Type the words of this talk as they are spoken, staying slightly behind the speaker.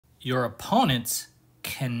your opponents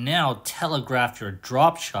can now telegraph your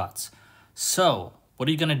drop shots. So what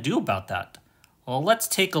are you going to do about that? Well, let's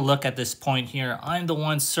take a look at this point here. I'm the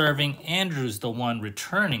one serving, Andrew's the one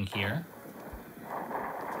returning here.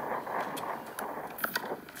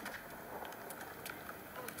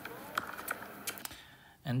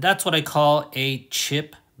 And that's what I call a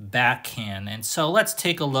chip backhand. And so let's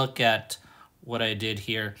take a look at what I did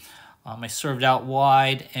here. I served out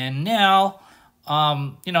wide, and now,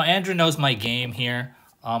 Andrew knows my game here.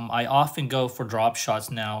 I often go for drop shots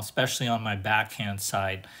now, especially on my backhand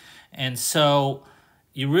side. And so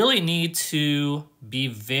you really need to be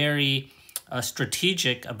very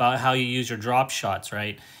strategic about how you use your drop shots,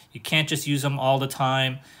 right? You can't just use them all the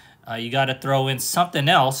time. You got to throw in something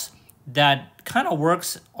else that kind of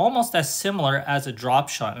works almost as similar as a drop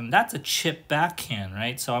shot, and that's a chip backhand,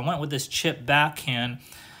 right? So I went with this chip backhand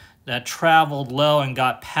that traveled low and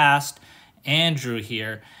got past Andrew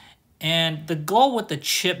here. And the goal with the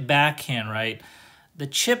chip backhand, right? The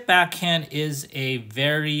chip backhand is a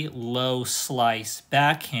very low slice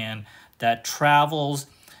backhand that travels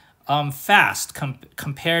fast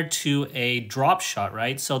compared to a drop shot,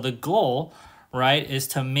 right? So the goal, right, is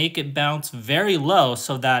to make it bounce very low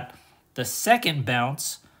so that the second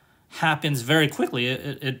bounce happens very quickly.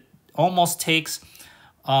 It almost takes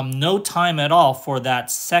no time at all for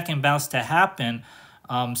that second bounce to happen.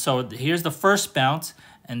 So here's the first bounce,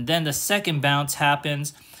 and then the second bounce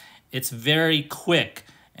happens. It's very quick,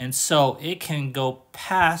 and so it can go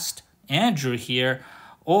past Andrew here,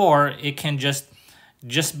 or it can just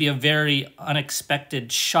be a very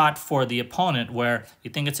unexpected shot for the opponent where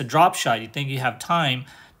you think it's a drop shot, you think you have time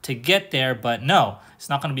to get there, but no, it's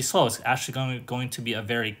not going to be slow. It's actually going to be a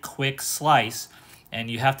very quick slice, and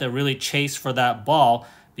you have to really chase for that ball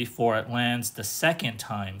before it lands the second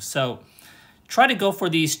time. So try to go for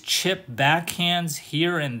these chip backhands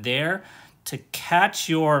here and there to catch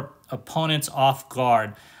your opponents off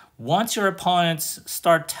guard. Once your opponents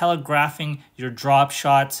start telegraphing your drop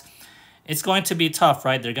shots, it's going to be tough,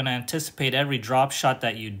 right? They're going to anticipate every drop shot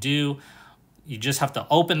that you do. You just have to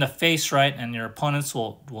open the face right, and your opponents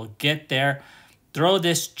will get there. Throw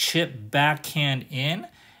this chip backhand in,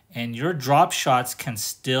 and your drop shots can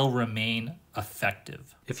still remain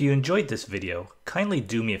effective. If you enjoyed this video, kindly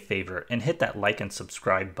do me a favor and hit that like and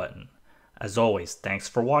subscribe button. As always, thanks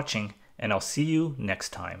for watching, and I'll see you next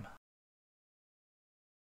time.